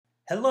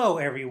Hello,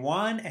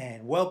 everyone,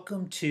 and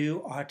welcome to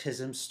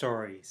Autism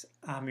Stories.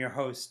 I'm your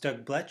host,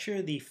 Doug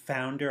Bletcher, the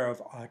founder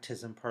of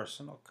Autism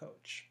Personal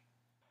Coach.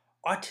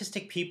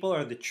 Autistic people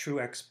are the true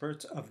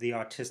experts of the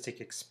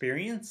autistic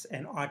experience,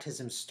 and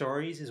Autism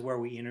Stories is where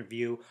we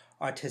interview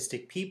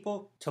autistic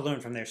people to learn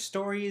from their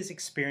stories,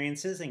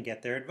 experiences, and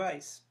get their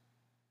advice.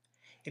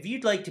 If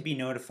you'd like to be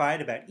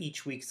notified about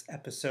each week's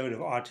episode of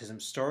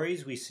Autism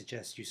Stories, we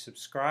suggest you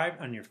subscribe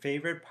on your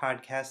favorite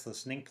podcast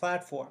listening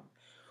platform.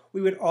 We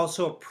would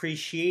also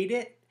appreciate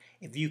it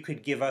if you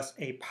could give us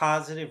a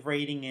positive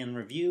rating and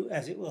review,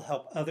 as it will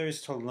help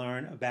others to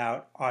learn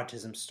about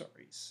autism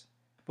stories.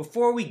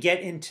 Before we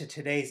get into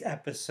today's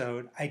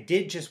episode, I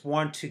did just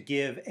want to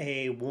give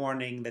a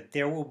warning that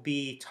there will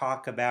be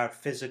talk about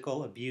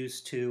physical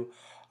abuse to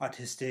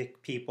autistic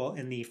people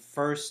in the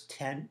first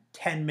 10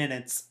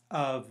 minutes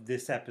of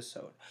this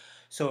episode.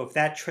 So if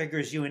that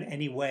triggers you in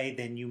any way,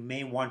 then you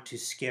may want to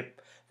skip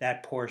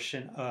that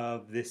portion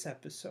of this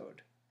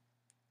episode.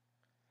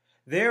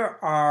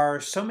 There are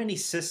so many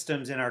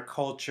systems in our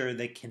culture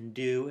that can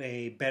do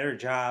a better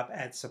job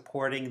at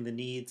supporting the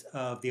needs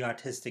of the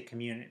autistic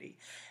community.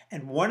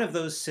 And one of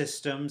those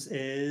systems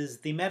is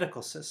the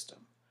medical system.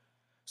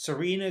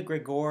 Serena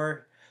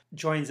Gregor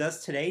joins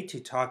us today to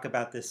talk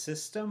about this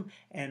system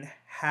and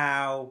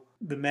how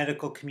the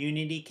medical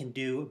community can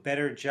do a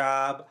better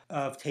job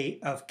of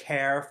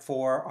care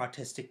for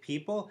autistic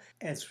people.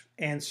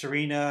 And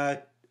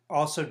Serena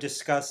also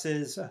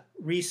discusses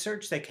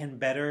research that can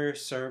better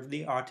serve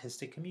the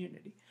autistic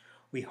community.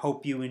 We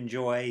hope you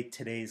enjoy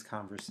today's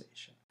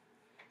conversation.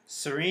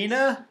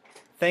 Serena,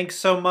 thanks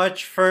so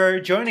much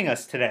for joining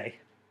us today.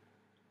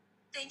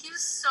 Thank you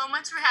so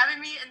much for having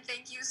me, and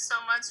thank you so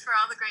much for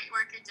all the great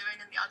work you're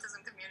doing in the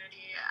autism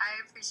community. I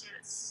appreciate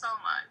it so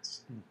much.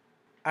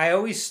 I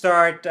always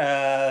start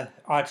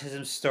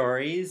autism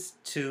stories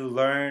to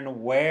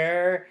learn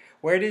where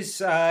does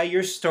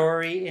your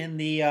story in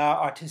the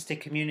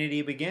autistic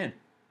community begin?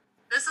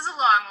 This is a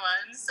long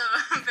one, so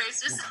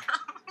brace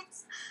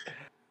yourselves.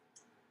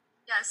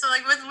 Yeah, so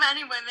like with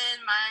many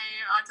women, my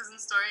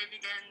autism story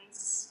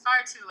begins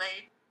far too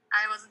late.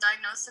 I wasn't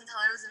diagnosed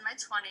until I was in my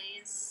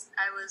 20s.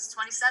 I was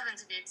 27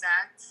 to be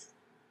exact.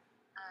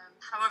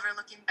 However,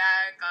 looking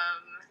back,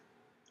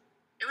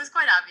 it was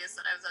quite obvious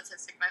that I was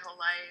autistic my whole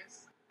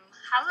life.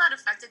 How that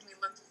affected me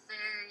looked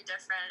very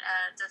different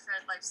at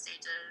different life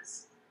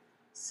stages.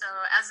 So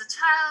as a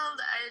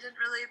child, I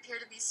didn't really appear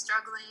to be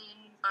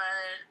struggling,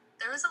 but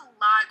there was a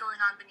lot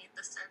going on beneath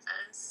the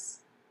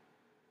surface.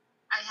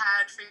 I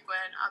had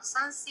frequent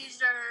absence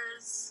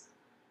seizures,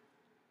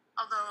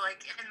 although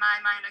like in my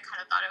mind I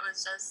kind of thought it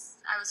was just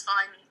I was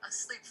falling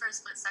asleep for a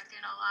split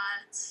second a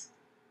lot.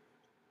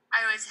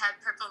 I always had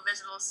purple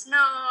visual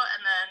snow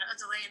and then a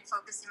delay in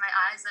focusing my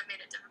eyes that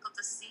made it difficult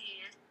to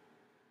see.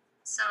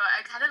 So I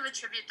kind of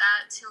attribute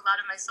that to a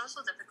lot of my social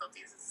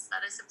difficulties,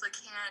 that I simply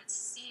can't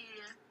see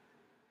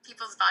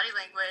people's body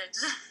language.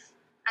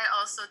 I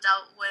also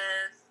dealt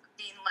with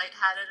being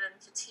lightheaded and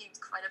fatigued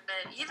quite a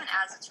bit, even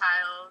as a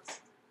child.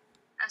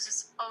 I was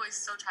just always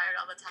so tired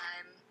all the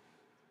time.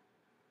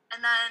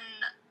 And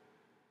then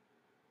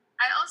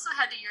I also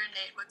had to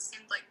urinate what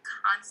seemed like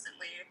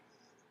constantly.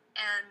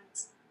 And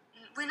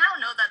we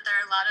now know that there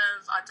are a lot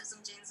of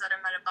autism genes that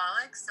are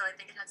metabolic, so I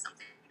think it had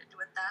something to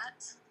do with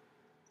that.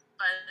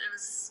 But it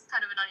was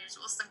kind of an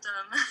unusual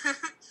symptom.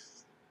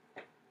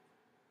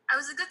 I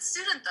was a good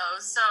student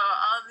though, so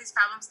all of these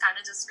problems kind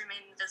of just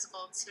remained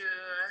invisible to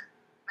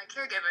my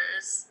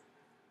caregivers.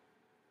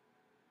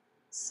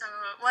 So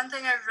one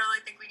thing I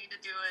really think we need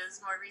to do is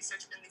more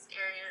research in these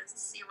areas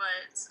to see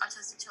what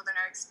autistic children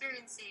are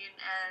experiencing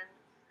and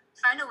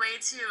find a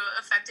way to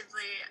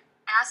effectively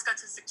ask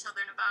autistic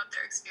children about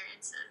their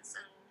experiences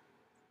and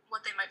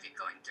what they might be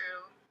going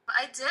through.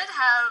 I did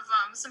have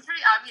some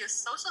pretty obvious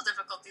social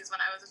difficulties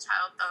when I was a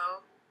child,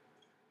 though.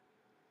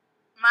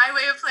 My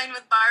way of playing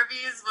with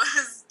Barbies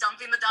was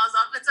dumping the dolls'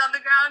 outfits on the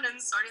ground and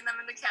sorting them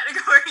into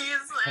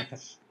categories, like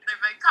either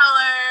by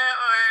color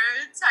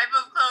or type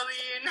of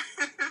clothing,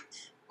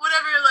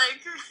 whatever I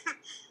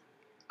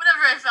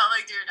felt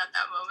like doing at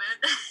that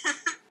moment.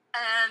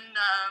 And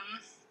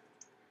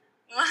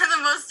one of the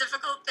most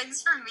difficult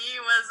things for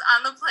me was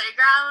on the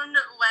playground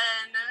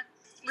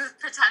with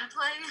pretend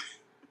play.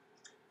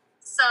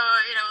 So,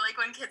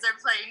 like when kids are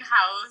playing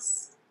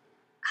house,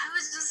 I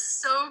was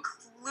just so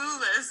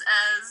clueless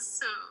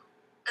as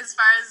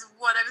far as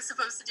what I was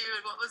supposed to do and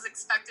what was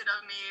expected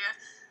of me.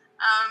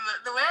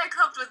 The way I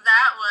coped with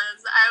that was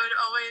I would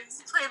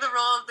always play the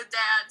role of the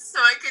dad so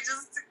I could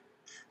just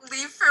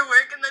leave for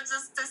work and then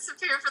just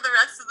disappear for the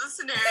rest of the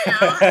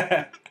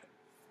scenario.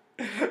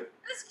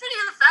 It's pretty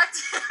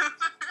effective.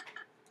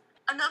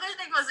 Another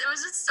thing was it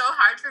was just so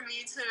hard for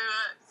me to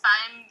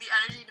find the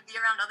energy to be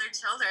around other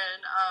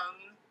children.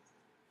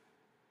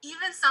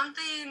 Even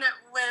something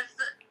with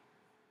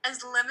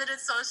as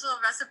limited social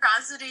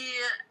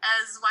reciprocity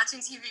as watching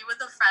TV with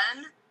a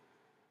friend,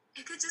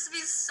 it could just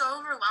be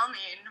so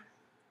overwhelming.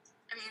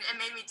 I mean, it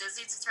made me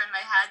dizzy to turn my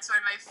head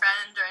toward my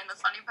friend during the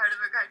funny part of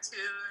a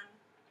cartoon.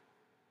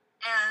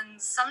 And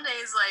some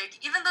days, like,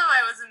 even though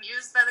I was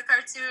amused by the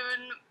cartoon,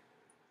 cartoon,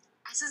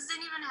 I just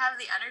didn't even have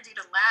the energy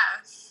to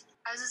laugh.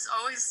 I was just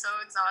always so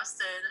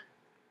exhausted.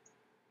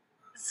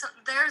 So,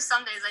 there are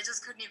some days I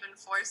just couldn't even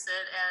force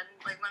it,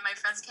 and like when my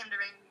friends came to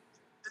ring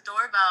the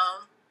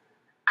doorbell,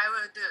 I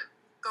would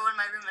go in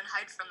my room and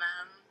hide from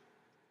them.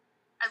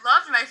 I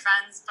loved my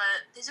friends,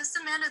 but they just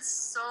demanded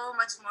so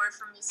much more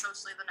from me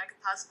socially than I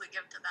could possibly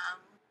give to them.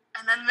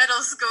 And then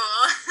middle school,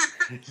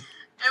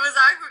 it was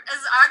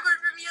as awkward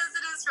for me as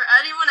it is for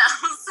anyone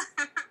else.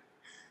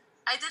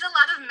 I did a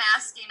lot of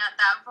masking at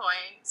that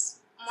point,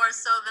 more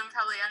so than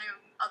probably any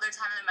other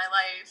time in my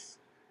life.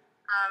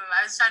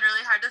 I was trying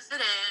really hard to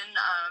fit in.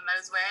 I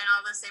was wearing all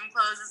the same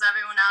clothes as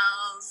everyone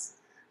else,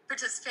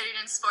 participating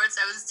in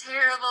sports I was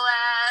terrible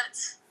at,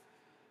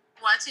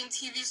 watching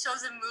TV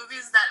shows and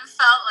movies that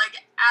felt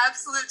like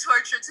absolute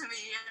torture to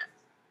me,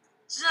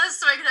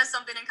 just so I could have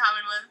something in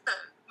common with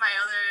my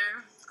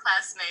other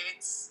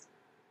classmates.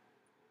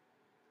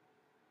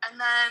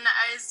 And then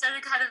I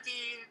started kind of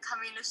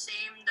becoming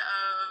ashamed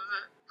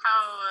of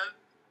how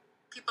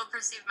people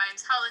perceived my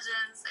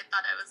intelligence. They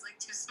thought I was like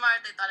too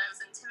smart. They thought I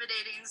was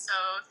intimidating. So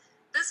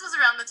this was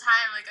around the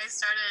time like I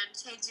started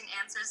changing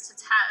answers to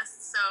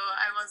tests so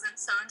I wasn't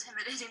so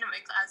intimidating to my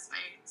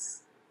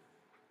classmates.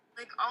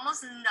 Like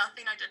almost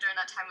nothing I did during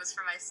that time was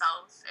for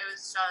myself. It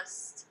was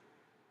just,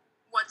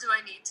 what do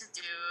I need to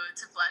do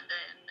to blend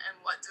in,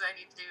 and what do I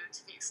need to do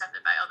to be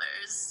accepted by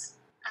others?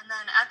 And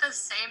then at the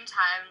same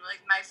time,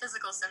 like my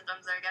physical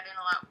symptoms are getting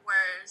a lot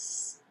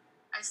worse.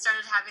 I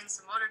started having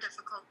some motor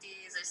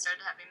difficulties. I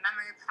started having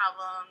memory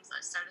problems.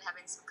 I started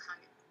having some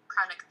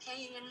chronic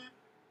pain.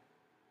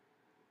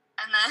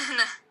 And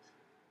then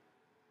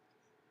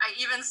I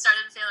even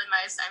started failing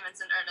my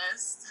assignments in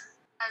earnest.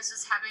 I was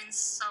just having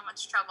so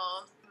much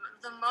trouble.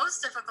 The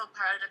most difficult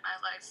part of my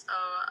life,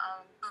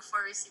 though,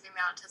 before receiving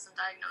my autism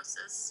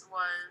diagnosis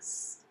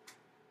was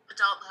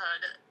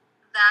adulthood.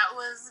 That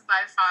was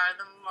by far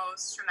the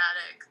most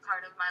traumatic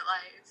part of my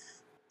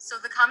life.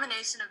 So the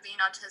combination of being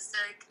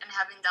autistic and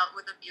having dealt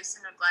with abuse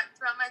and neglect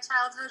throughout my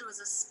childhood was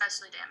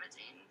especially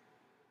damaging.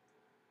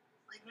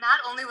 Like,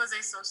 not only was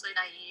I socially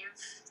naive,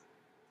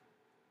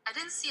 I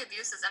didn't see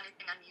abuse as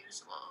anything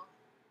unusual.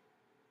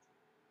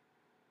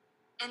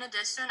 In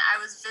addition,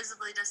 I was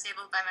visibly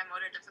disabled by my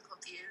motor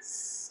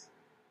difficulties,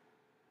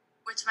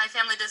 which my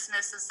family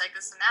dismissed as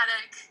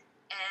psychosomatic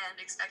and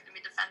expected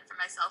me to fend for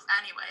myself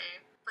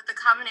anyway. But the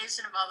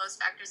combination of all those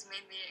factors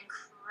made me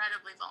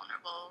incredibly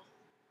vulnerable.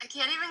 I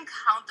can't even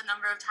count the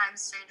number of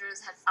times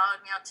strangers had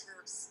followed me out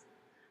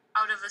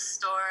of a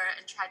store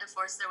and tried to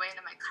force their way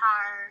into my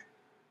car.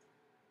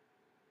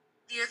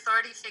 The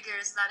authority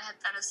figures that had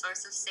been a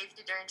source of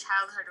safety during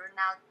childhood were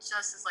now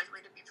just as likely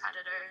to be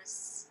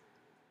predators.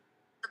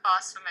 The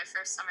boss from my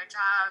first summer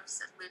job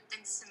said lewd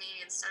things to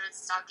me and started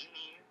stalking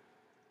me.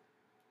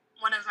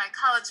 One of my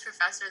college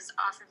professors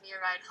offered me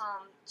a ride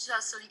home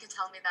just so he could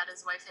tell me that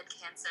his wife had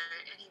cancer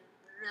and he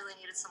really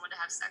needed someone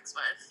to have sex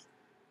with.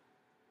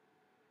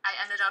 I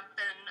ended up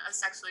in a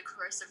sexually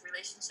coercive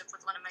relationship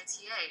with one of my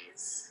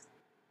TAs.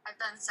 I've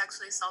been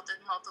sexually assaulted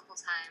multiple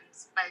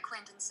times by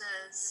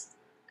acquaintances,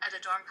 at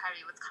a dorm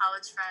party with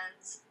college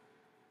friends,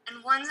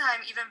 and one time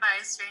even by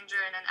a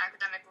stranger in an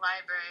academic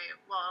library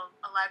while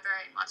a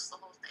librarian watched the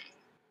whole thing.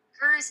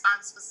 Her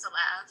response was to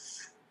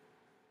laugh.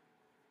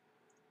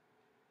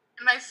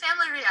 And my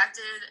family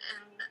reacted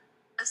in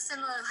a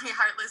similarly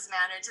heartless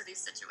manner to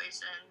these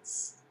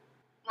situations.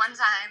 One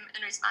time,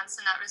 in response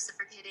to not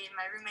reciprocating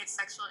my roommate's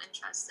sexual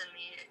interest in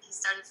me, he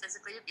started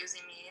physically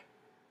abusing me,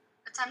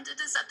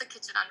 attempted to set the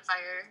kitchen on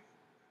fire,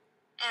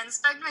 and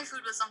spegged my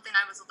food with something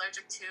I was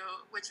allergic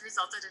to, which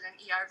resulted in an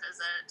ER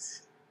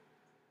visit.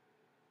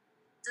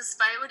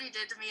 Despite what he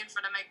did to me in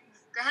front of my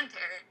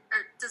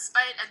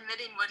despite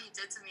admitting what he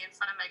did to me in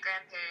front of my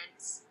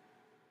grandparents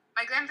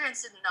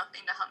did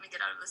nothing to help me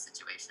get out of the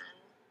situation.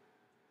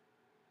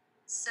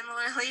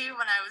 Similarly,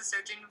 when I was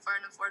searching for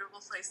an affordable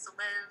place to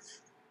live,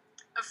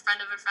 a friend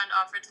of a friend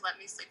offered to let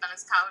me sleep on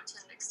his couch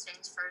in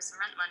exchange for some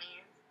rent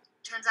money.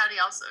 Turns out he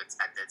also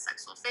expected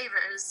sexual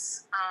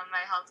favors.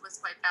 My health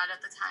was quite bad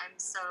at the time,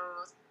 so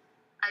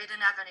I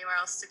didn't have anywhere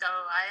else to go.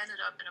 I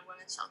ended up in a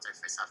women's shelter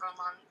for several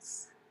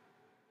months.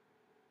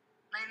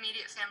 My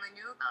immediate family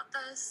knew about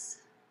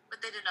this,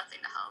 but they did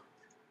nothing to help.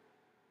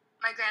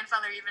 My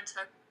grandfather even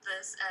took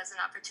this as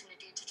an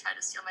opportunity to try to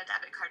steal my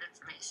debit card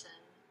information.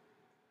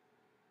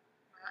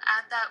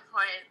 At that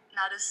point,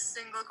 not a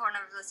single corner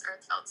of this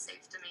earth felt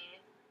safe to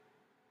me,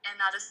 and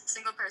not a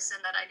single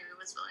person that I knew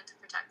was willing to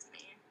protect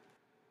me.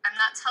 I'm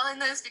not telling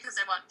this because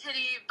I want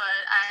pity,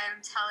 but I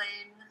am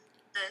telling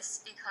this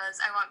because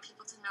I want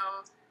people to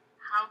know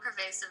how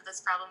pervasive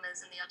this problem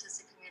is in the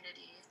autistic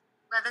community.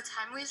 By the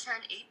time we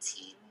turn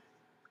 18,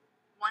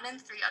 1 in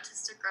 3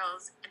 autistic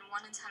girls and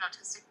 1 in 10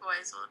 autistic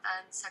boys will have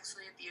been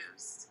sexually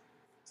abused.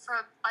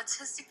 For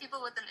autistic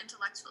people with an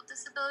intellectual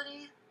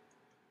disability,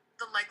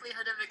 the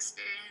likelihood of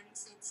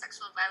experiencing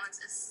sexual violence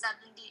is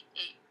 78%,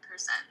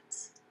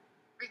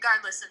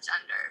 regardless of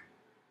gender.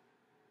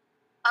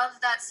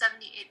 Of that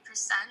 78%,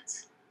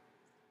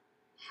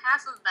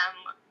 half of them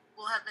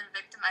will have been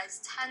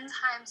victimized 10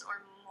 times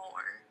or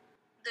more.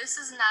 This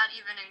is not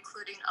even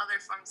including other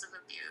forms of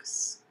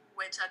abuse,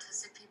 which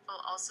autistic people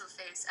also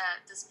face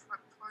at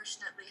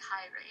disproportionately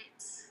high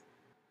rates.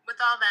 With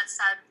all that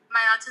said,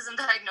 my autism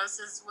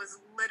diagnosis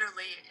was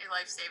literally a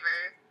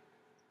lifesaver.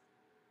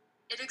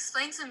 It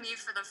explained to me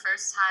for the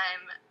first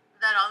time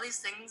that all these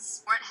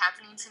things weren't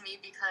happening to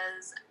me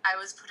because I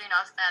was putting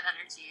off bad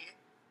energy.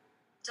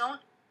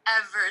 Don't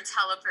ever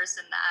tell a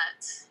person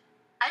that.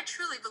 I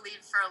truly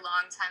believed for a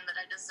long time that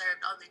I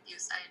deserved all the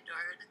abuse I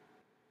endured.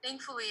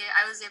 Thankfully,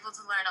 I was able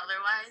to learn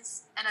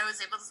otherwise, and I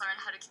was able to learn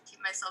how to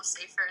keep myself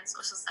safer in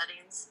social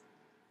settings.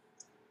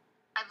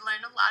 I've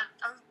learned a lot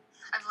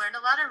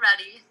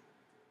already,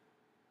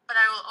 but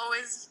I will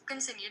always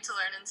continue to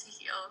learn and to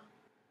heal.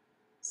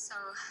 So,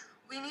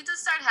 we need to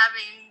start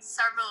having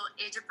several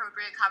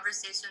age-appropriate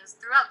conversations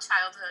throughout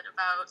childhood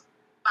about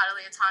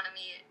bodily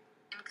autonomy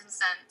and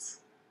consent,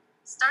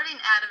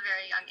 starting at a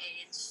very young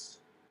age.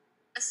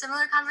 A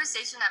similar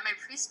conversation at my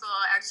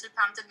preschool actually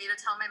prompted me to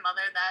tell my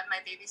mother that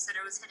my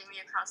babysitter was hitting me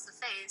across the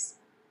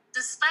face,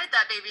 despite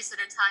that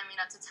babysitter telling me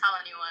not to tell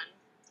anyone.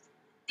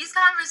 These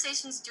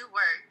conversations do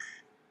work.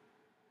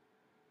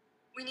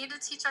 We need to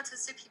teach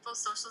autistic people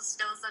social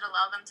skills that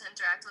allow them to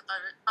interact with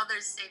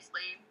others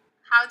safely,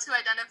 how to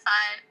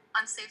identify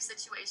unsafe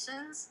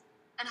situations,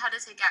 and how to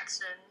take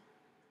action.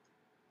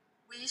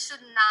 We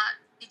should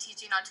not be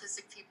teaching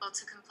autistic people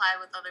to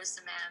comply with others'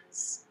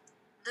 demands.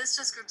 This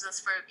just groups us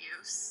for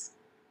abuse.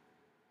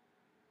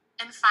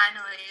 And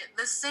finally,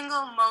 the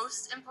single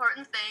most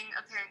important thing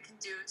a parent can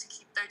do to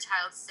keep their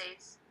child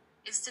safe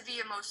is to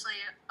be emotionally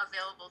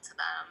available to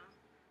them.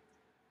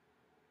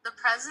 The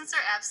presence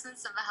or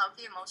absence of a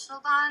healthy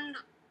emotional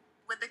bond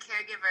with the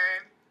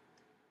caregiver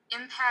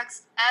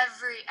impacts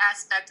every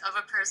aspect of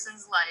a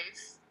person's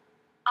life,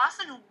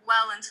 often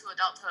well into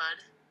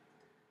adulthood.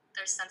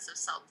 Their sense of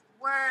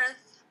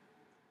self-worth,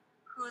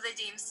 who they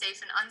deem safe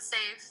and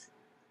unsafe,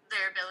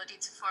 their ability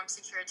to form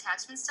secure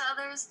attachments to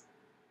others,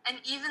 and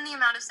even the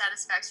amount of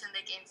satisfaction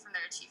they gain from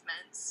their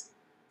achievements.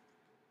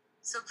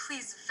 So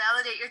please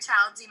validate your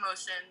child's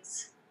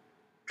emotions.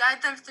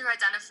 Guide them through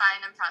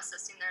identifying and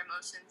processing their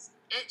emotions.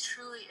 It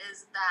truly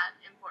is that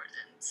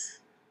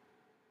important.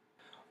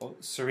 Well,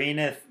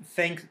 Serena,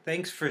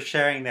 thanks for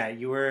sharing that.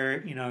 You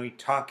were,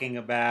 talking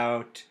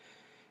about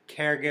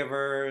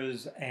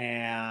caregivers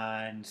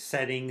and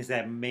settings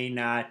that may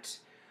not,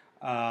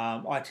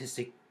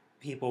 autistic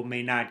people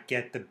may not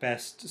get the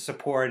best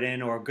support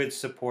in or good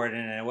support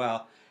in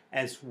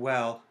as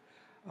well.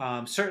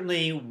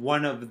 Certainly,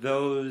 one of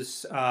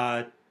those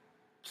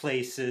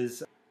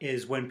places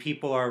is when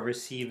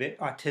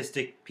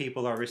autistic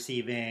people are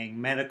receiving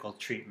medical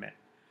treatment,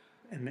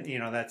 and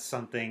that's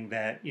something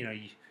that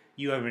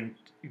you haven't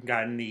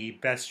gotten the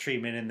best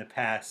treatment in the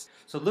past.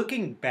 So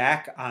looking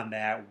back on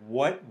that,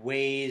 what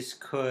ways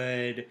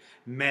could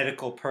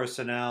medical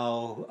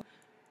personnel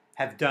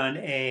have done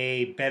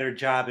a better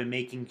job in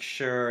making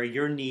sure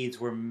your needs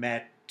were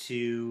met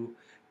to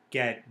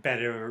get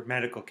better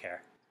medical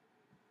care?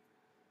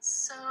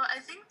 So I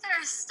think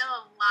there's still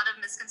a lot of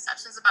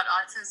misconceptions about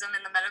autism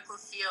in the medical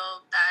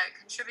field that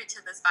contribute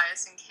to this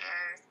bias in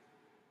care.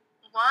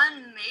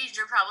 One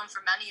major problem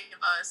for many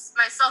of us,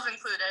 myself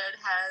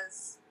included,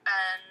 has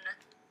been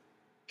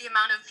the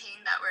amount of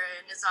pain that we're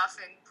in is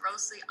often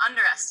grossly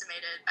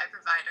underestimated by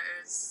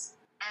providers.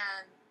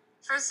 And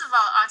first of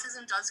all,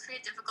 autism does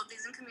create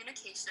difficulties in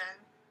communication,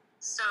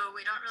 so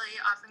we don't really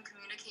often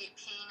communicate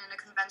pain in a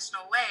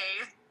conventional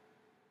way,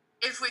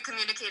 if we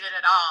communicate it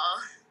at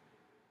all.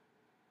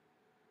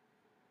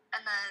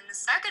 And then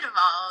second of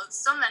all,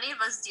 so many of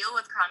us deal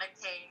with chronic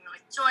pain,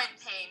 like joint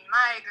pain,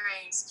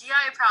 migraines,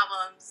 GI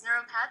problems,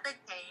 neuropathic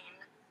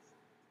pain,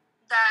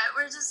 that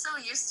we're just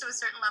so used to a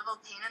certain level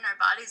of pain in our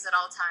bodies at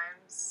all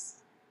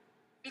times.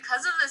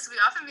 Because of this, we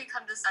often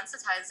become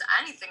desensitized to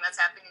anything that's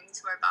happening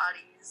to our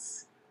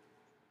bodies.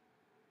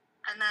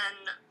 And then,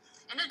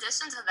 in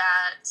addition to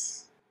that,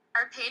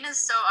 our pain is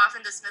so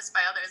often dismissed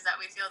by others that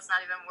we feel it's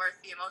not even worth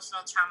the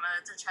emotional trauma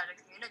to try to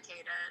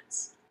communicate it.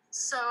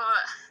 So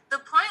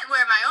the point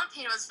where my own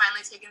pain was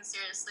finally taken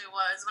seriously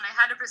was when I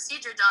had a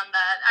procedure done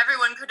that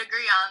everyone could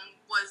agree on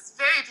was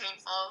very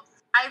painful.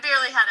 I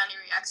barely had any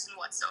reaction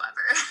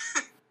whatsoever.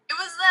 It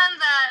was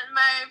then that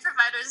my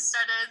providers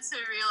started to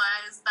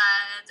realize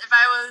that if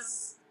I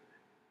was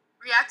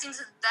reacting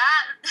to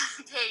that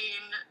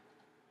pain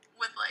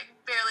with like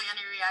barely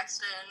any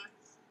reaction,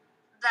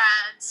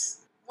 that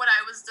what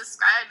I was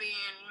describing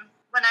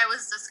when I was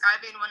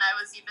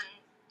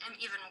in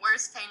even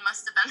worse pain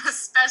must have been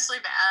especially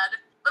bad.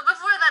 But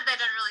before that, they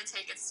didn't really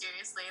take it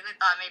seriously. They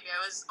thought maybe I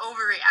was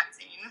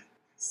overreacting.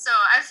 So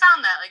I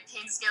found that like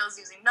pain scales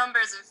using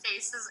numbers and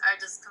faces are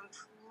just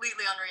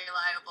completely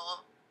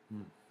unreliable.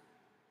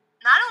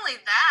 Not only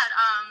that,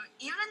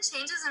 even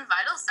changes in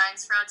vital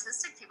signs for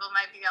autistic people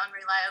might be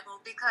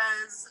unreliable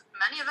because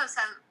many of us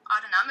have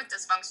autonomic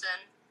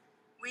dysfunction.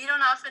 We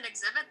don't often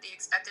exhibit the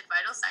expected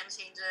vital sign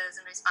changes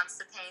in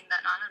response to pain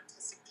that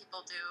non-autistic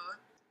people do.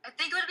 I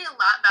think it would be a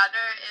lot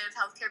better if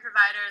healthcare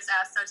providers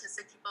asked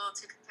autistic people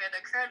to compare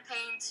their current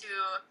pain to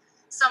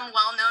some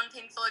well-known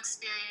painful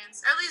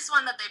experience, or at least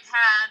one that they've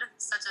had,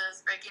 such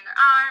as breaking their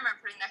arm or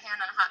putting their hand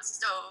on a hot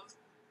stove.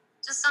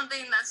 Just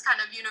something that's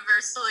kind of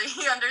universally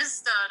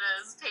understood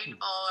as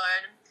painful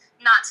or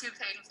not too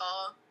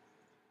painful.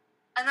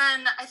 And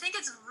then I think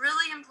it's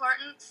really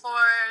important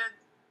for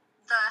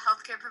the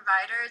healthcare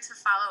provider to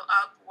follow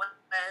up with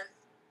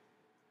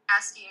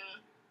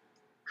asking,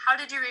 how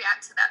did you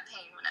react to that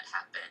pain when it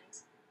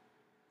happened?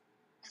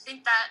 I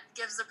think that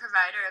gives the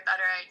provider a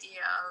better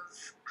idea of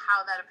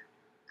how that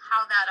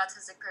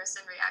autistic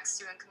person reacts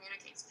to and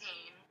communicates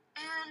pain.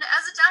 And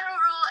as a general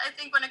rule, I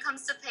think when it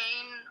comes to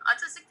pain,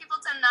 autistic people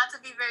tend not to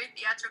be very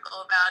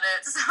theatrical about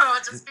it. So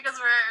just because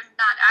we're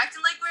not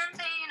acting like we're in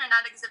pain or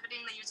not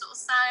exhibiting the usual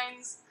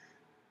signs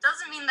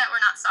doesn't mean that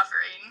we're not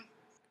suffering.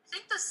 I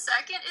think the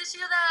second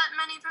issue that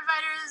many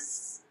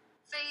providers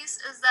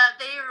face is that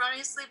they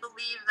erroneously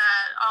believe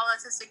that all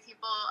autistic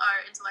people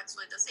are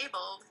intellectually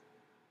disabled.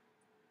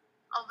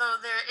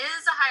 Although there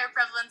is a higher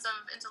prevalence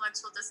of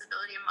intellectual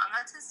disability among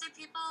autistic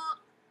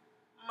people,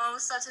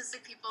 most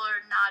autistic people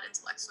are not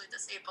intellectually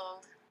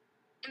disabled.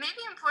 It may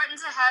be important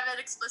to have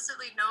it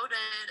explicitly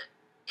noted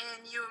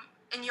in your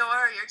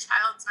or your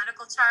child's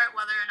medical chart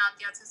whether or not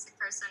the autistic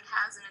person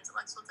has an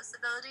intellectual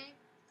disability,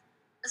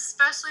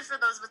 especially for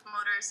those with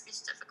motor or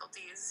speech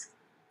difficulties.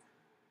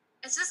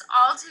 It's just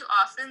all too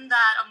often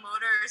that a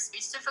motor or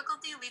speech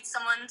difficulty leads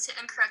someone to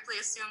incorrectly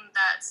assume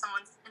that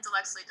someone's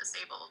intellectually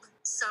disabled.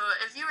 So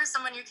if you or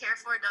someone you care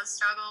for does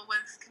struggle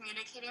with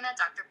communicating at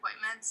doctor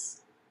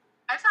appointments,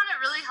 I found it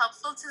really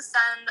helpful to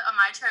send a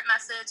MyChart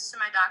message to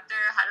my doctor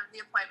ahead of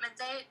the appointment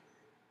date,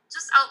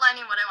 just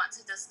outlining what I want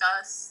to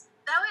discuss.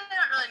 That way I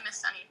don't really miss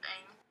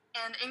anything.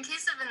 And in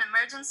case of an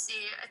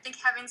emergency, I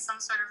think having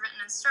some sort of written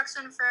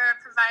instruction for a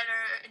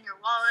provider in your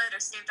wallet or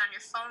saved on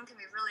your phone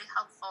can be really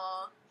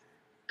helpful,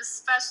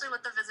 especially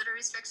with the visitor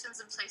restrictions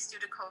in place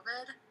due to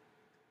COVID.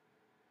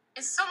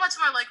 It's so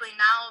much more likely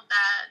now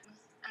that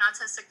an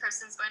autistic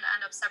person is going to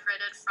end up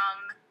separated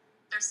from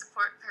their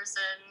support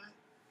person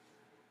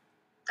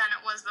than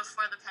it was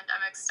before the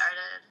pandemic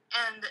started.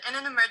 And in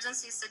an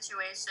emergency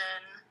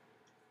situation,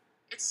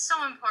 it's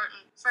so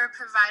important for a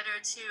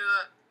provider to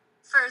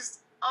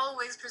first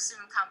always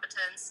presume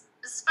competence,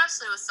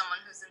 especially with someone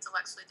who's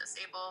intellectually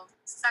disabled.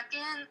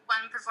 Second,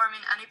 when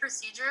performing any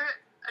procedure,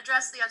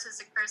 address the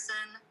autistic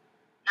person,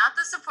 not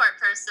the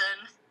support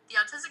person, the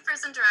autistic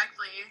person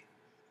directly,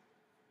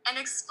 and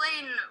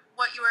explain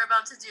what you are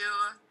about to do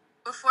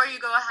before you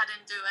go ahead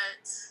and do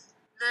it.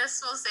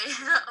 This will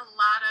save a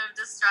lot of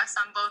distress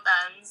on both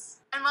ends.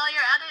 And while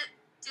you're at it,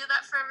 do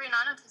that for every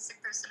non-autistic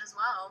person as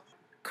well.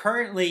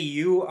 Currently,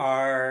 you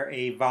are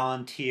a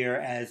volunteer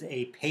as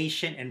a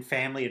patient and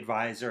family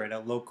advisor at a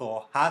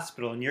local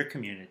hospital in your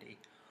community.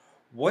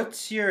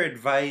 What's your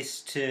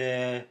advice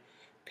to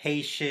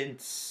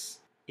patients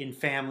in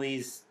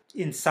families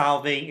in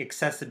solving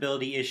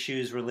accessibility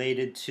issues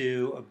related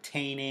to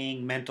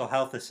obtaining mental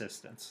health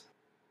assistance?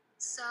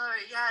 So,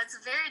 yeah, it's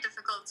very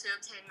difficult to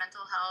obtain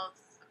mental health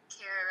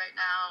care right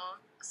now,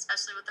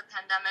 especially with the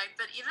pandemic.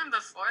 But even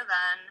before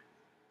then,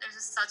 there's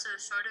just such a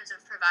shortage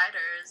of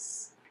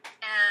providers.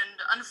 And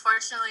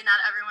unfortunately, not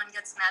everyone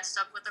gets matched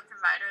up with a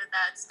provider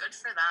that's good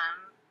for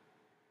them.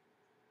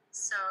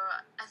 So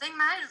I think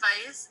my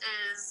advice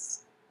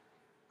is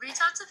reach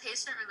out to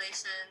patient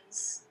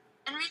relations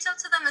and reach out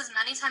to them as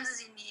many times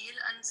as you need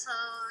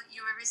until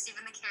you are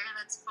receiving the care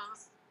that's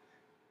both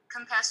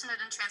compassionate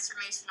and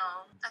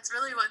transformational. That's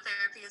really what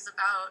therapy is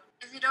about.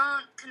 If you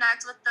don't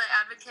connect with the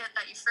advocate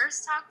that you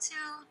first talked to,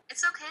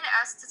 it's okay to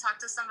ask to talk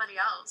to somebody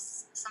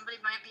else.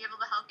 Somebody might be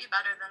able to help you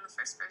better than the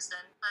first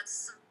person.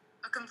 That's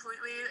a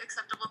completely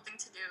acceptable thing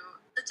to do.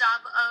 The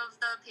job of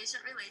the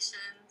patient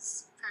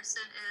relations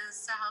person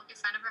is to help you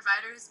find a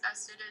provider who's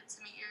best suited to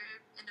meet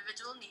your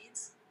individual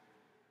needs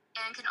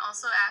and can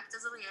also act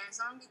as a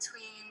liaison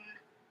between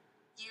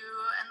you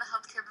and the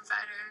healthcare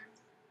provider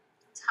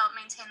to help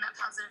maintain that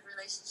positive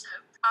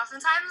relationship.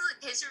 Oftentimes,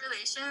 patient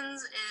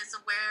relations is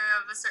aware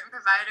of a certain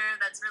provider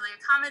that's really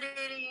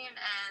accommodating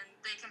and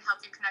they can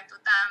help you connect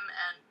with them,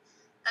 and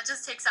that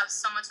just takes out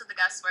so much of the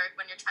guesswork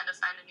when you're trying to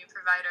find a new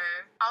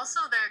provider.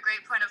 Also, they're a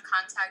great point of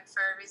contact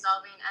for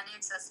resolving any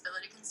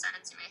accessibility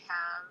concerns you may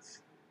have,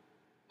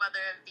 whether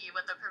it be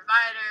with the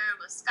provider,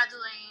 with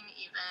scheduling,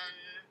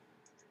 even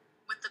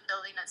with the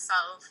building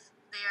itself.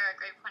 They are a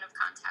great point of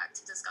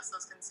contact to discuss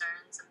those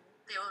concerns, and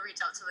they will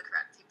reach out to the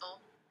correct people.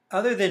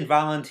 Other than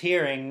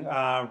volunteering,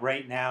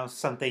 right now,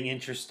 something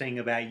interesting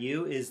about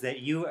you is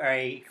that you are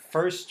a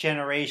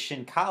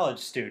first-generation college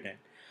student.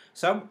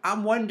 So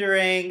I'm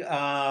wondering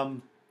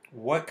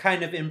what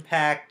kind of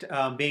impact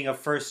being a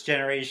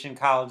first-generation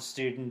college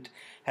student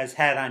has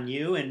had on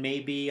you and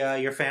maybe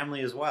your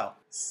family as well.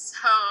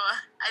 So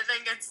I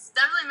think it's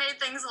definitely made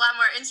things a lot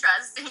more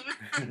interesting.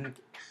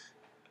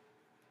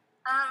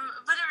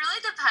 But it really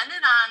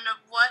depended on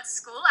what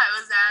school I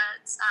was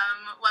at,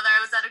 whether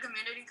I was at a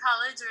community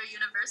college or a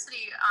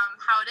university,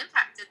 how it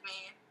impacted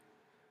me.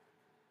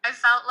 I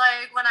felt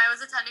like when I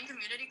was attending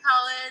community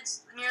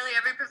college, nearly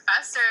every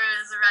professor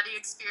is already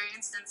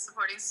experienced in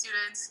supporting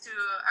students who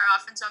are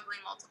often juggling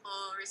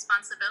multiple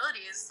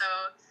responsibilities.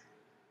 So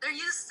they're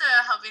used to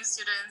helping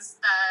students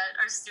that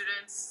are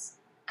students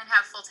and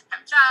have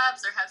full-time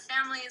jobs or have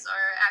families or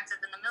are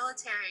active in the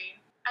military.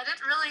 I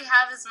didn't really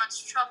have as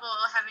much trouble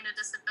having a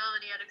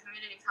disability at a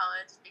community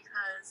college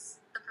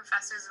because the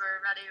professors were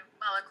already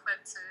well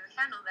equipped to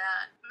handle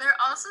that. There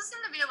also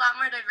seemed to be a lot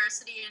more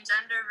diversity in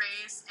gender,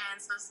 race, and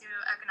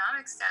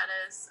socioeconomic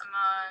status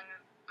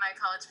among my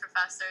college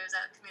professors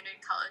at community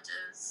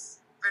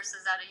colleges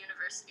versus at a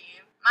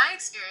university. My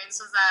experience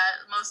was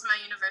that most of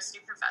my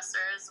university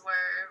professors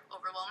were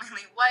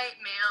overwhelmingly white,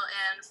 male,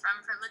 and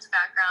from privileged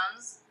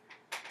backgrounds.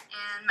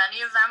 And many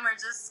of them were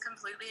just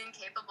completely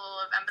incapable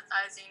of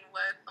empathizing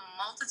with a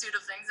multitude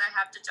of things I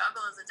have to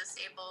juggle as a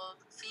disabled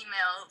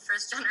female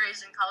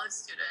first-generation college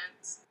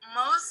student.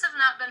 Most have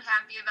not been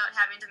happy about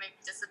having to make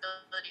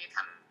disability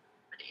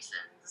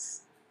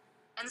accommodations.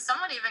 And some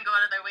would even go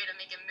out of their way to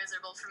make it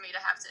miserable for me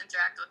to have to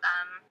interact with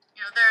them.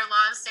 You know, there are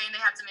laws saying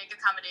they have to make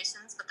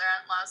accommodations, but there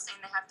aren't laws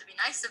saying they have to be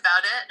nice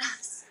about it.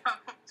 So,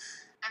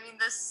 I mean,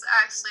 this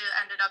actually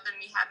ended up in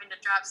me having to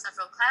drop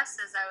several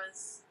classes I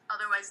was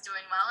otherwise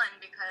doing well in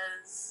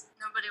because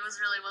nobody was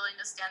really willing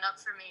to stand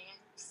up for me.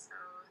 So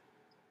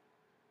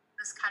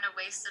this kind of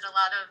wasted a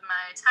lot of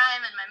my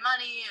time and my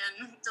money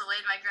and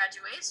delayed my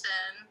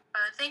graduation.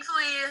 But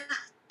thankfully,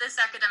 this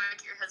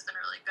academic year has been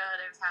really good.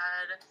 I've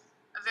had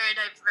a very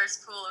diverse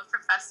pool of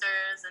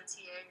professors and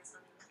TAs,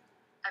 and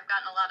I've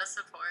gotten a lot of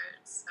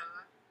support. So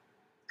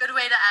good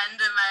way to end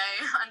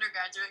my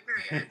undergraduate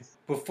career.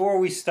 Before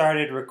we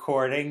started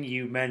recording,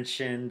 you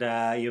mentioned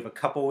you have a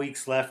couple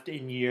weeks left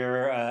in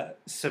your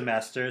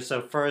semester.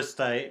 So first,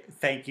 I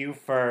thank you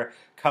for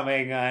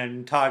coming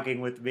and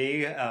talking with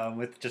me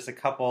with just a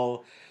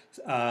couple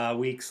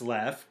weeks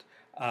left.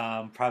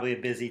 Probably a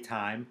busy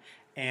time.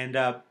 And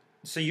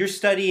so you're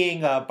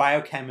studying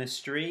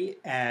biochemistry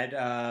at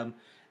the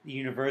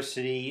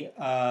University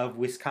of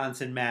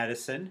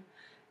Wisconsin-Madison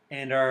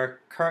and are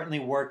currently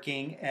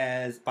working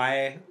as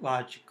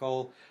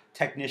biological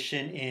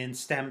technician in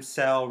stem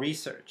cell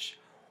research.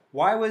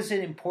 Why was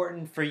it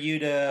important for you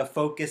to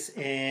focus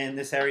in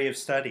this area of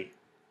study?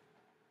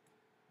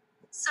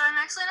 So I'm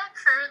actually not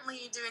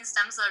currently doing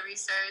stem cell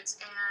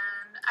research,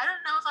 and I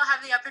don't know if I'll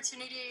have the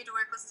opportunity to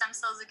work with stem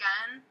cells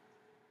again,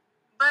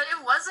 but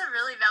it was a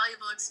really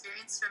valuable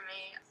experience for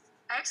me.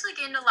 I actually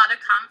gained a lot of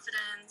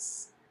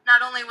confidence,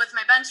 not only with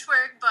my bench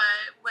work,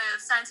 but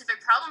with scientific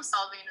problem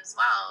solving as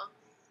well.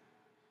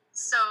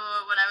 So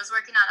when I was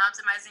working on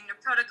optimizing the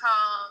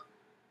protocol,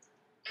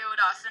 it would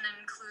often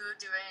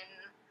include doing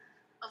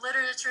a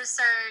literature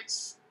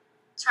search,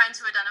 trying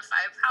to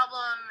identify a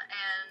problem,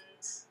 and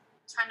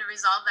trying to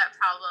resolve that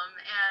problem.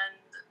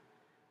 And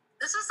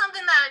this was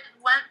something that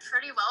went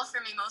pretty well for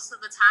me most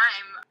of the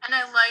time. And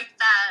I liked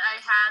that I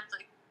had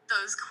like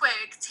those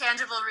quick,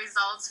 tangible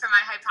results for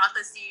my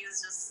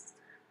hypotheses just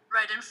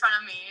right in front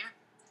of me.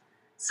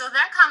 So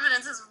that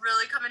confidence has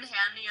really come in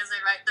handy as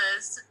I write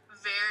this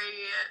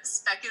very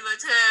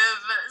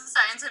speculative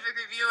scientific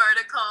review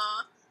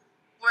article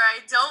where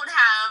I don't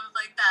have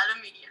like that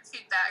immediate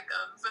feedback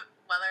of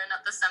whether or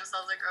not the stem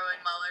cells are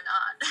growing well or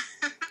not.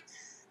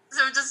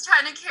 So I'm just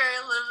trying to carry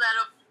a little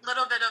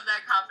bit of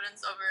that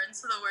confidence over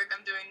into the work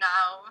I'm doing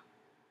now.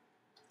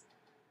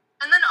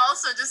 And then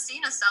also just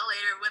seeing a cell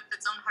later with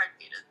its own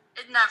heartbeat,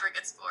 it never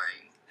gets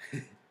boring.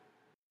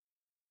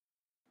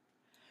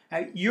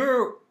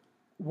 You're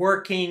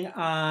working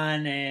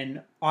on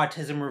an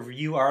autism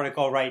review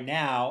article right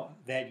now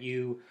that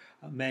you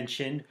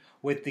mentioned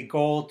with the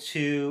goal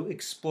to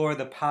explore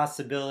the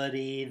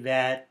possibility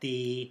that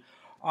the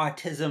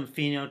autism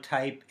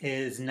phenotype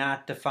is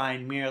not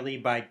defined merely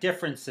by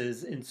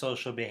differences in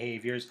social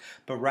behaviors,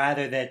 but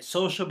rather that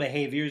social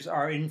behaviors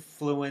are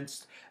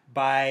influenced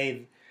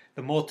by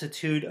the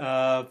multitude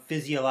of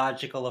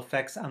physiological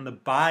effects on the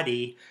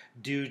body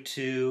due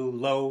to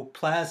low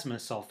plasma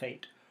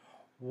sulfate.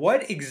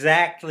 What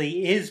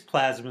exactly is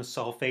plasma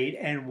sulfate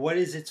and what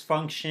is its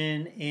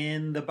function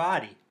in the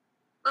body?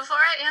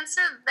 Before I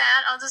answer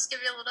that, I'll just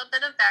give you a little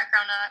bit of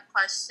background on that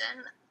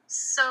question.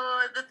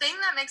 So the thing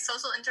that makes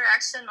social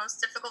interaction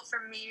most difficult for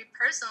me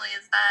personally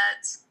is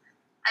that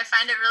I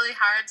find it really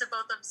hard to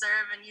both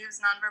observe and use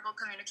nonverbal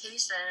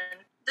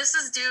communication. This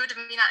is due to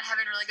me not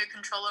having really good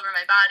control over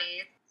my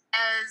body.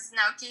 As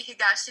Naoki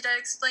Higashida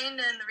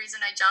explained in The Reason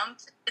I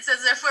Jumped, it's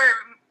as if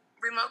we're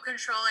remote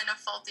controlling a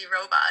faulty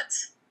robot.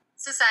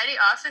 Society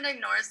often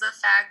ignores the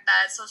fact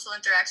that social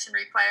interaction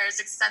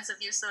requires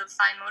extensive use of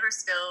fine motor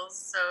skills,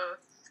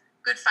 so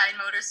good fine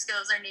motor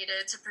skills are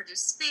needed to produce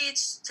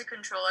speech, to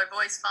control our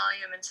voice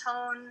volume and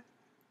tone,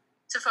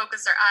 to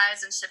focus our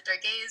eyes and shift our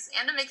gaze,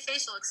 and to make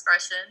facial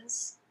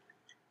expressions.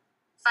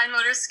 Fine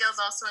motor skills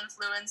also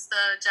influence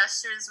the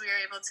gestures we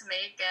are able to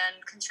make and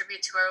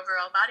contribute to our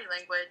overall body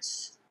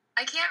language.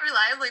 I can't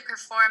reliably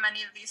perform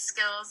any of these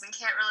skills and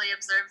can't really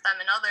observe them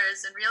in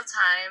others in real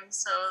time,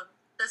 so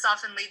this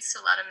often leads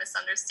to a lot of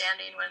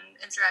misunderstanding when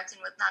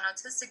interacting with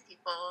non-autistic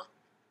people.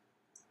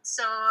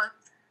 So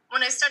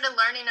When I started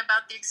learning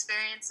about the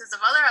experiences of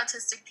other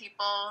autistic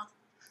people,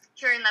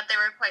 hearing that they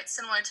were quite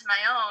similar to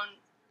my own,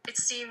 it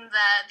seemed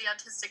that the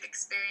autistic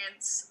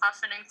experience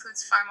often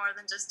includes far more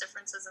than just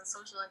differences in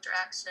social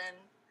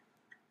interaction.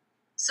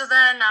 So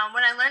then,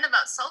 when I learned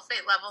about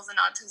sulfate levels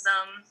in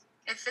autism,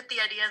 it fit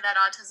the idea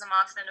that autism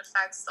often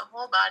affects the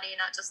whole body,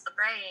 not just the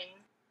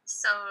brain.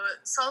 So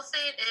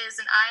sulfate is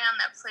an ion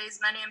that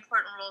plays many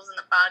important roles in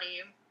the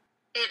body.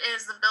 It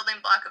is the building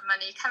block of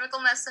many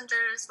chemical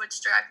messengers, which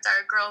direct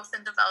our growth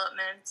and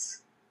development.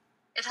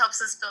 It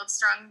helps us build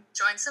strong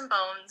joints and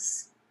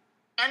bones,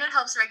 and it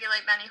helps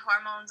regulate many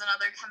hormones and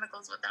other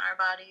chemicals within our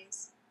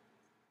bodies.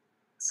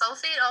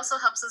 Sulfate also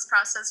helps us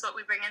process what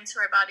we bring into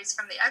our bodies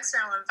from the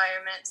external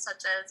environment,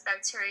 such as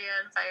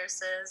bacteria and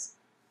viruses,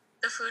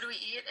 the food we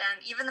eat, and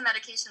even the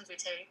medications we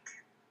take.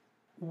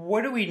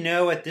 What do we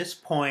know at this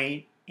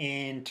point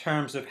in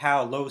terms of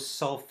how low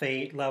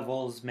sulfate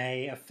levels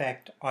may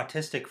affect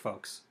autistic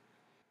folks?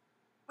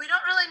 We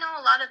don't really know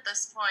a lot at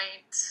this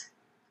point.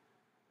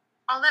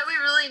 All that we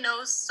really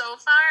know so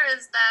far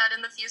is that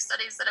in the few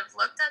studies that have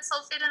looked at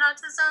sulfate in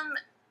autism,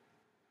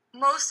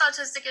 most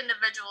autistic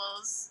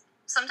individuals,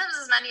 sometimes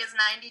as many as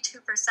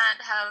 92%,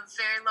 have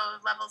very low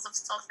levels of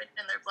sulfate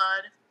in their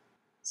blood.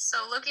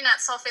 So looking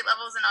at sulfate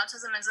levels in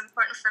autism is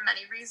important for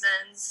many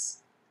reasons.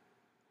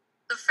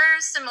 The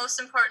first and most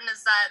important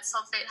is that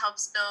sulfate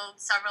helps build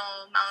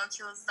several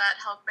molecules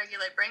that help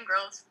regulate brain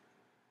growth.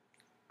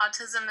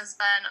 Autism has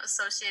been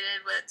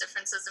associated with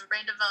differences in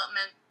brain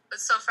development,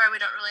 but so far we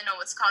don't really know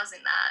what's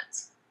causing that.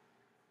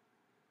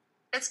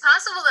 It's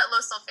possible that low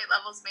sulfate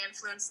levels may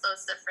influence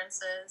those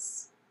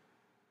differences.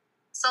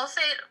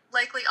 Sulfate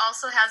likely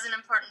also has an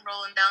important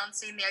role in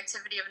balancing the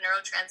activity of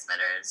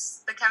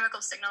neurotransmitters, the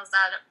chemical signals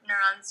that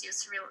neurons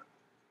use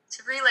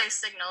to relay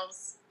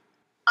signals.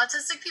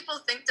 Autistic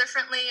people think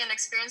differently and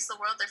experience the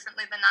world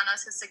differently than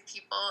non-autistic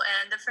people,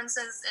 and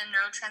differences in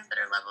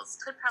neurotransmitter levels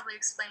could probably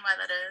explain why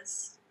that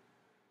is.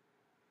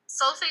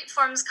 Sulfate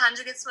forms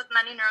conjugates with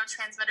many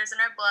neurotransmitters in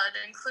our blood,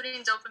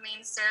 including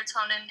dopamine,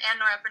 serotonin, and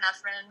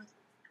norepinephrine,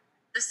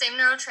 the same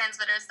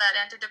neurotransmitters that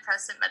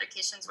antidepressant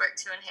medications work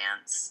to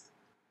enhance.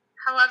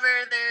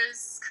 However,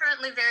 there's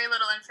currently very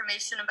little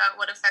information about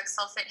what effects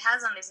sulfate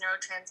has on these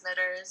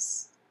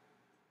neurotransmitters.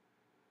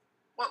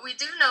 What we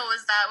do know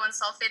is that when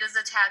sulfate is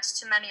attached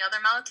to many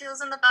other molecules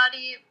in the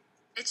body,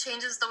 it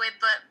changes the way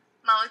the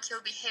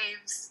molecule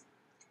behaves,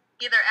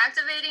 either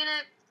activating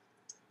it,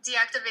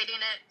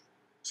 deactivating it,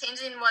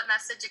 changing what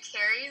message it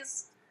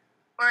carries,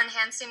 or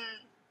enhancing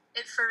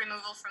it for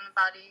removal from the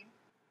body.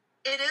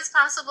 It is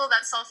possible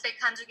that sulfate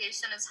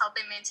conjugation is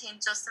helping maintain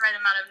just the right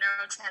amount of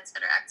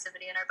neurotransmitter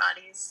activity in our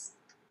bodies.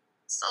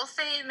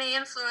 Sulfate may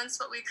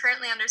influence what we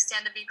currently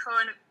understand to be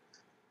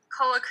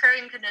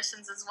co-occurring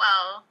conditions as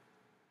well.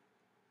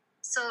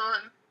 So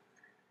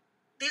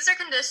these are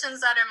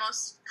conditions that are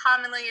most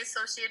commonly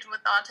associated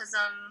with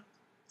autism.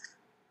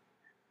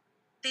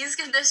 These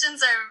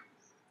conditions are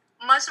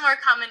much more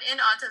common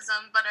in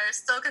autism, but are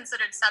still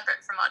considered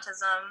separate from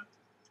autism.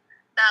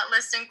 That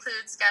list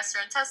includes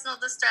gastrointestinal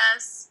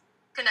distress,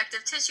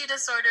 connective tissue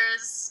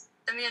disorders,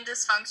 immune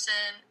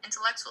dysfunction,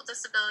 intellectual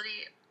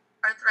disability,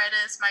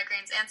 arthritis,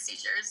 migraines, and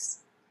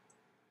seizures.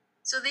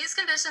 So these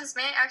conditions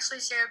may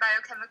actually share a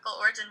biochemical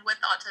origin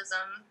with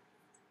autism.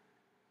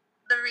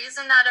 The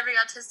reason not every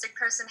autistic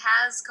person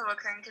has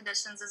co-occurring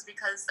conditions is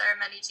because there are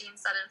many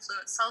genes that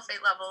influence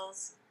sulfate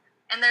levels,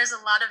 and there's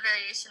a lot of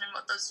variation in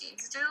what those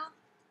genes do.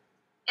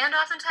 And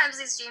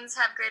oftentimes these genes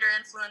have greater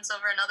influence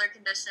over another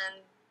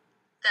condition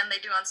than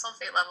they do on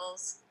sulfate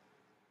levels.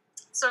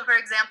 So for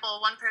example,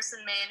 one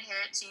person may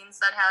inherit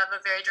genes that have a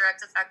very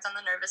direct effect on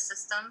the nervous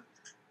system,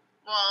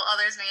 while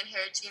others may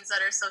inherit genes that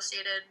are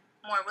associated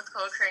more with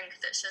co-occurring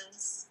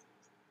conditions.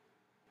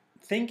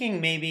 Thinking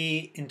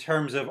maybe in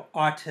terms of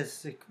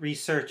autistic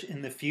research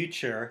in the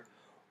future,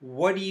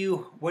 what do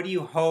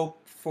you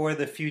hope for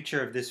the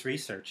future of this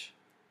research?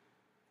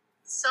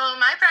 So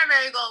my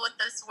primary goal with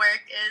this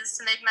work is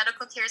to make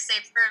medical care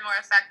safer and more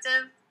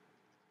effective,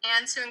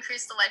 and to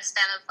increase the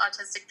lifespan of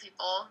autistic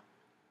people.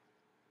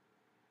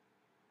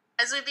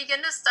 As we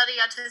begin to study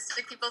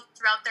autistic people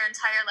throughout their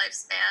entire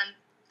lifespan,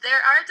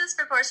 there are a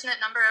disproportionate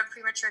number of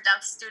premature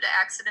deaths due to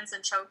accidents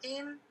and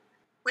choking,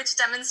 which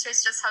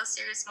demonstrates just how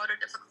serious motor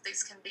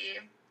difficulties can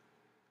be.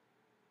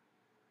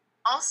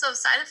 Also,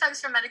 side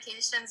effects from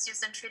medications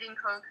used in treating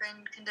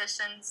co-occurring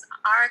conditions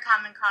are a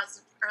common cause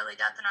of early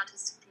death in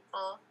autistic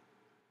people.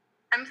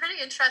 I'm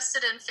pretty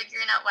interested in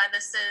figuring out why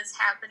this is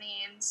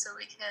happening so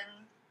we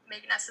can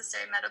make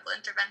necessary medical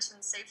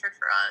interventions safer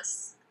for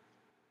us.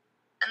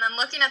 And then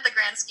looking at the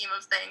grand scheme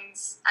of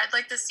things, I'd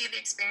like to see the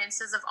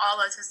experiences of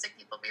all autistic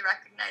people be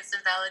recognized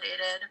and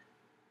validated.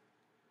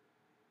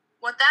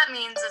 What that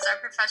means is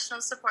our professional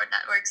support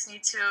networks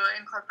need to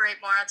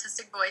incorporate more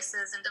autistic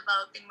voices in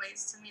developing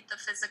ways to meet the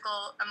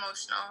physical,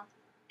 emotional,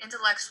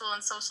 intellectual,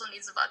 and social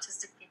needs of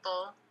autistic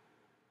people.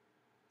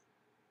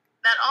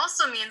 That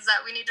also means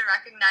that we need to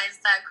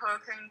recognize that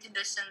co-occurring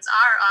conditions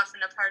are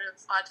often a part of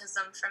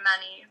autism for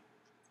many.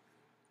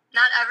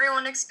 Not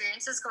everyone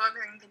experiences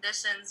co-occurring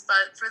conditions,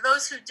 but for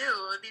those who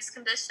do, these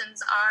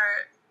conditions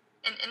are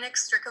an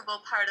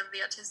inextricable part of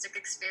the autistic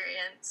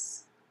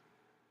experience.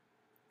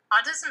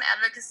 Autism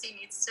advocacy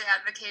needs to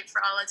advocate for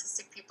all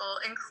autistic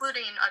people,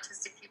 including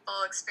autistic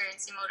people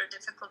experiencing motor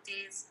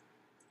difficulties,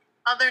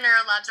 other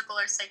neurological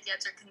or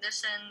psychiatric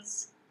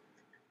conditions,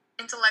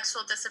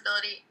 intellectual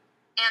disability,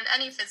 and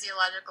any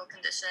physiological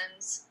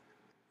conditions.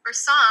 For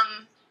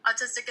some,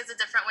 autistic is a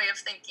different way of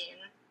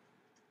thinking.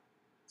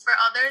 For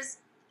others,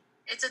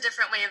 it's a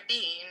different way of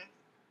being.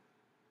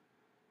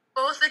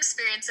 Both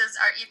experiences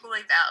are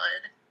equally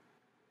valid.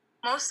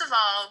 Most of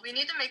all, we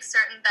need to make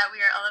certain that we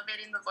are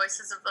elevating the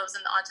voices of those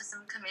in the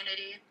autism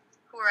community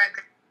who are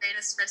at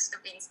greatest risk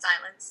of being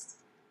silenced.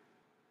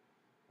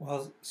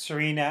 Well,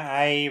 Serena,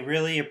 I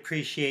really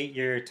appreciate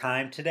your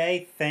time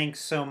today. Thanks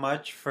so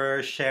much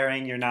for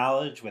sharing your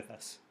knowledge with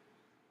us.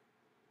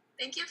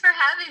 Thank you for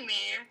having me.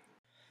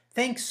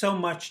 Thanks so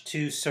much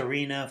to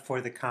Serena for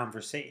the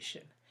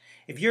conversation.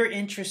 If you're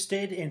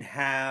interested in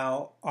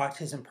how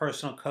Autism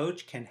Personal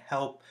Coach can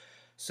help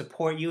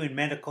support you in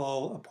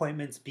medical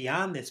appointments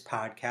beyond this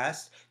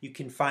podcast, you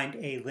can find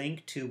a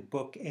link to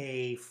book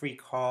a free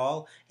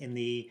call in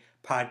the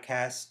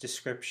podcast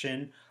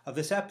description of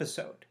this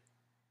episode.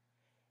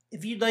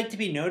 If you'd like to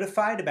be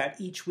notified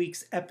about each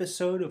week's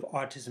episode of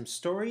Autism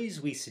Stories,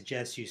 we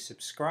suggest you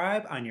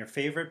subscribe on your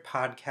favorite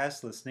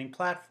podcast listening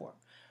platform.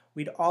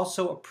 We'd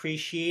also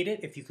appreciate it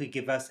if you could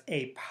give us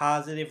a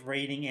positive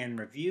rating and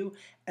review,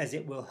 as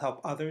it will help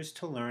others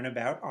to learn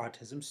about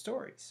autism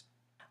stories.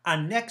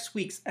 On next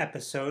week's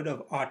episode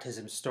of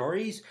Autism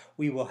Stories,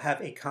 we will have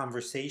a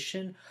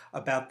conversation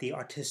about the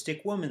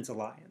Autistic Women's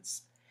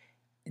Alliance.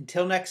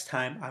 Until next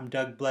time, I'm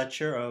Doug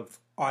Bletcher of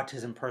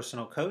Autism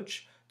Personal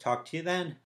Coach. Talk to you then.